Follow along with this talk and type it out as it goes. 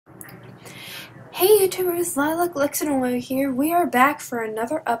Hey YouTubers, Lilac Lixinaway here. We are back for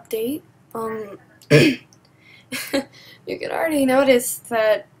another update. You can already notice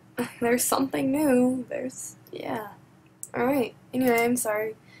that there's something new. Alright, anyway, I'm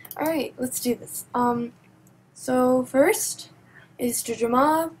sorry. Alright, let's do this. So first is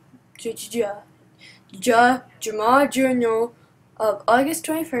Jama Journal of August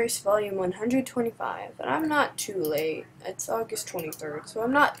 21st, volume 125. And I'm not too late. It's August 23rd, so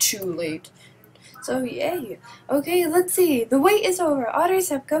I'm not too late. So yay! Okay, let's see. The wait is over. Otters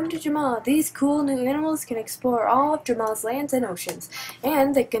have come to Jamal. These cool new animals can explore all of Jamal's lands and oceans,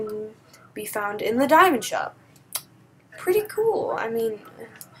 and they can be found in the diamond shop. Pretty cool. I mean,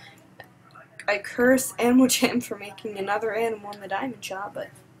 I curse Animal Jam for making another animal in the diamond shop, but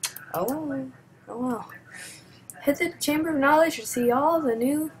oh well. Oh well. Hit the Chamber of Knowledge to see the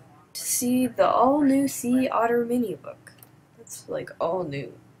all new Sea Otter mini book. That's like all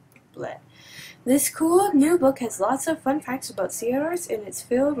new. Bleh. This cool new book has lots of fun facts about sea otters, and it's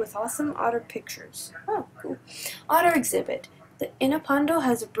filled with awesome otter pictures. Oh, cool. Otter exhibit. The Inapondo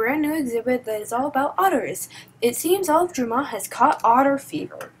has a brand new exhibit that is all about otters. It seems all of Drummond has caught otter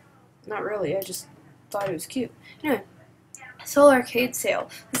fever. Not really, I just thought it was cute. Anyway, Solar Arcade Sale.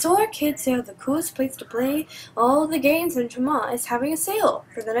 The Solar Arcade Sale, the coolest place to play all the games in Drummond, is having a sale.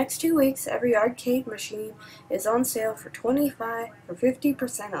 For the next 2 weeks, every arcade machine is on sale for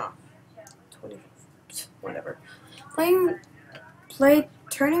 50% off. Whatever. Play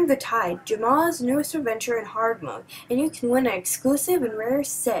Turning the Tide, Jamal's newest adventure in hard mode, and you can win an exclusive and rare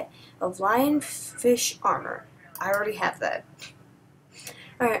set of lionfish armor. I already have that.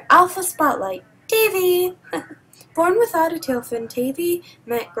 Alright, Alpha Spotlight, Davy! Born without a tail fin, Tavy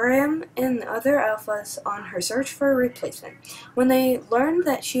met Graham and the other alphas on her search for a replacement. When they learned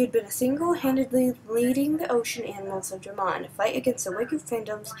that she had been single-handedly leading the ocean animals of Jamal in a fight against the wicked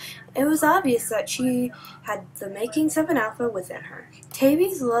phantoms, it was obvious that she had the makings of an alpha within her.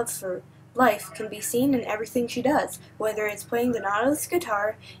 Tavy's love for life can be seen in everything she does, whether it's playing the Nautilus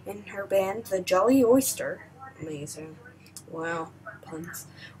guitar in her band, the Jolly Oyster. Amazing. Wow. Puns.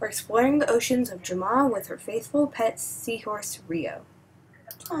 Or exploring the oceans of Jamal with her faithful pet seahorse Rio.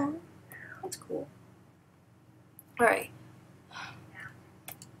 Oh, that's cool. Alright.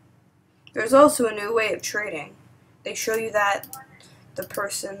 There's also a new way of trading. They show you that the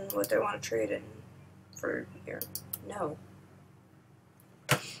person, what they want to trade in for your no.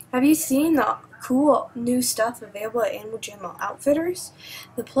 Have you seen the cool new stuff available at Animal Jam Outfitters?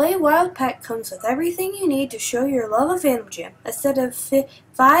 The Play Wild pack comes with everything you need to show your love of Animal Jam. A set of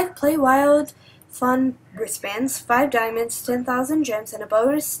 5 Play Wild fun wristbands, 5 diamonds, 10,000 gems, and a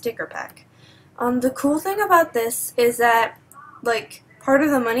bonus sticker pack. The cool thing about this is that, like, part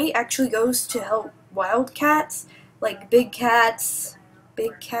of the money actually goes to help wild cats, like big cats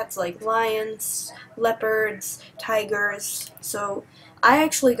like lions, leopards, tigers. So I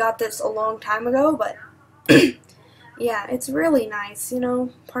actually got this a long time ago, but yeah, it's really nice, you know,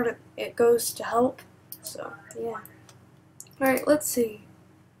 part of it goes to help, so yeah. Alright, let's see.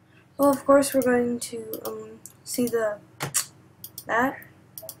 Well, of course we're going to see that.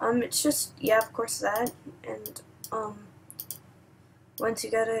 It's just, yeah, of course that, and once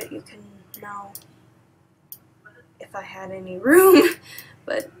you get it, you can now, if I had any room,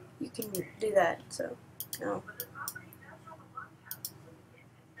 but you can do that, so, no.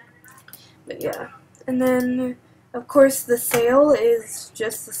 But yeah, and then, of course, the sale is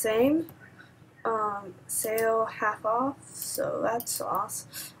just the same. Sale half off, so that's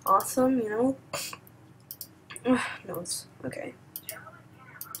awesome, you know. Notes, okay.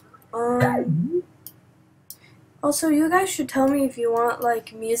 Also, you guys should tell me if you want,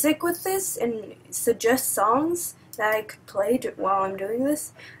 like, music with this, and suggest songs that I could play while I'm doing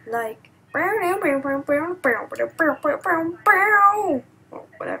this, like, or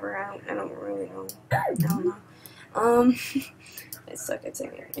whatever, I don't really know. I don't know. I suck at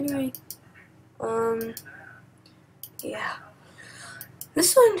singing. Anyway, yeah.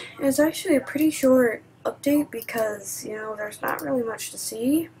 This one is actually a pretty short update because, you know, there's not really much to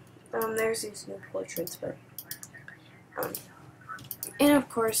see. There's these new portraits, but, and of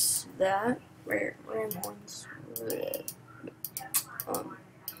course that, ram horns.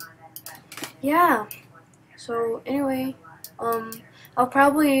 Yeah. So, anyway, I'll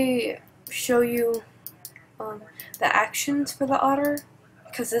probably show you the actions for the otter,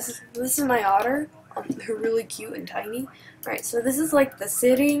 because this is my otter. They're really cute and tiny. Alright, so this is like the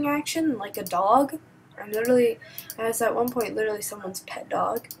sitting action, like a dog. I was at one point literally someone's pet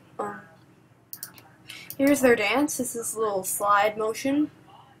dog. Here's their dance. This is a little slide motion.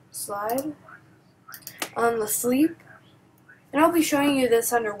 Slide. The sleep. And I'll be showing you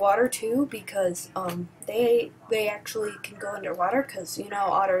this underwater too, because they actually can go underwater, because you know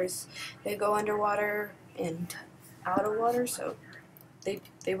otters, they go underwater and out of water, so they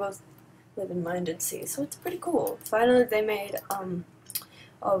both live in land and sea, so it's pretty cool. Finally they made an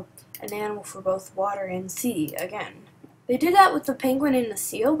animal for both water and sea again. They did that with the penguin and the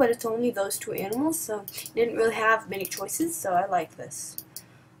seal, but it's only those two animals, so you didn't really have many choices, so I like this.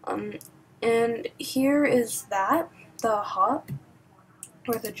 And here is the hop,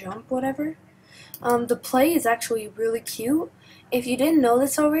 or the jump, whatever. The play is actually really cute. If you didn't know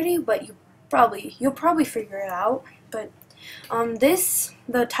this already, but you'll probably figure it out. But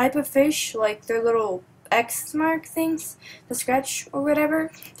the type of fish, like their little X mark things, the scratch or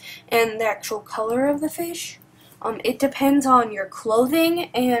whatever, and the actual color of the fish, it depends on your clothing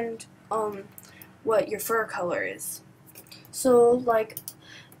and what your fur color is. So, like,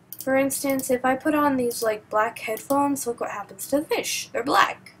 for instance, if I put on these like black headphones, look what happens to the fish. They're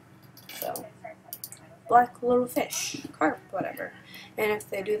black. So, black little fish, carp, whatever. And if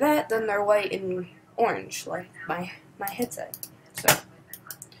they do that, then they're white and orange, like my headset. So,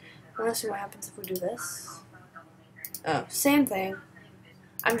 let's see what happens if we do this. Oh, same thing.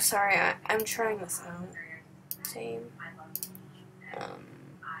 I'm sorry, I'm trying this out. Same.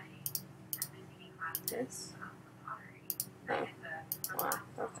 This. Oh, wow,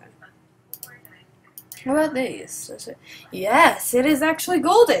 okay. How about these? Yes, it is actually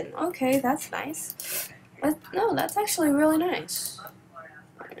golden. Okay, that's nice. No, that's actually really nice.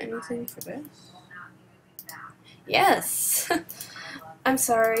 Anything for this? Yes! I'm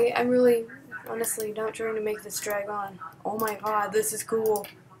sorry, I'm really, honestly, not trying to make this drag on. Oh my god, this is cool.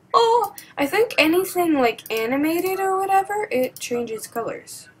 Oh, I think anything like animated or whatever, it changes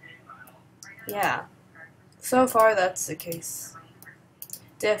colors. Yeah. So far, that's the case.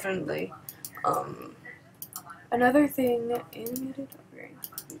 Definitely. Another thing, animated, okay,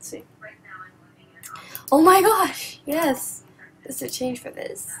 let's see. Oh my gosh, yes! Does it change for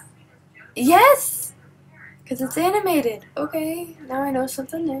this? Yes! Because it's animated. Okay, now I know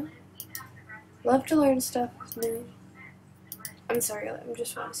something new. Love to learn stuff new. I'm sorry, I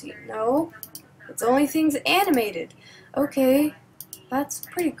just want to see. No, it's only things animated. Okay, that's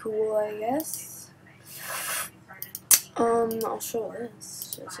pretty cool, I guess. I'll show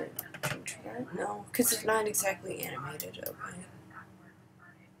this. Does it change for that? No, because it's not exactly animated. Okay.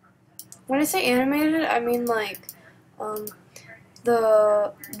 When I say animated, I mean like,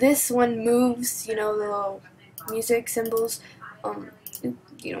 this one moves. You know, the little music symbols.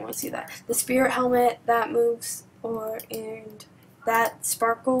 You don't want to see that. The spirit helmet that moves, and that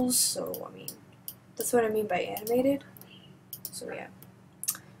sparkles. So I mean, that's what I mean by animated. So yeah.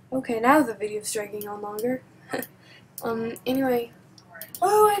 Okay, now the video's dragging on longer. Anyway.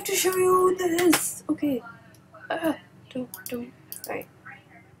 Oh, I have to show you this! Okay. Don't. Alright.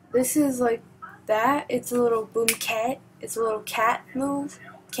 This is like that. It's a little boom cat. It's a little cat move.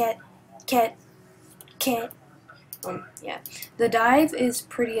 Cat. Yeah. The dive is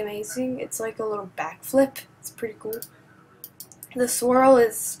pretty amazing. It's like a little backflip. It's pretty cool. The swirl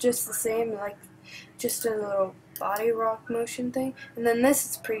is just the same, like just a little body rock motion thing. And then this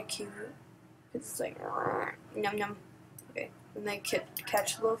is pretty cute. It's like yum yum. Okay, and they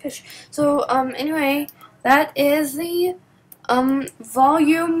catch the little fish. So anyway, that is the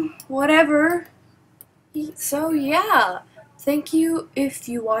volume whatever. So yeah, thank you if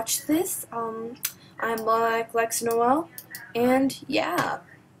you watched this. I'm like Lex Noel, and yeah,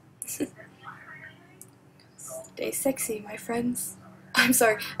 stay sexy, my friends. I'm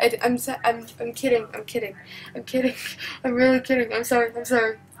sorry. I'm kidding. I'm kidding. I'm really kidding. I'm sorry.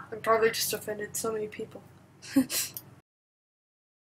 I'm probably just offended so many people.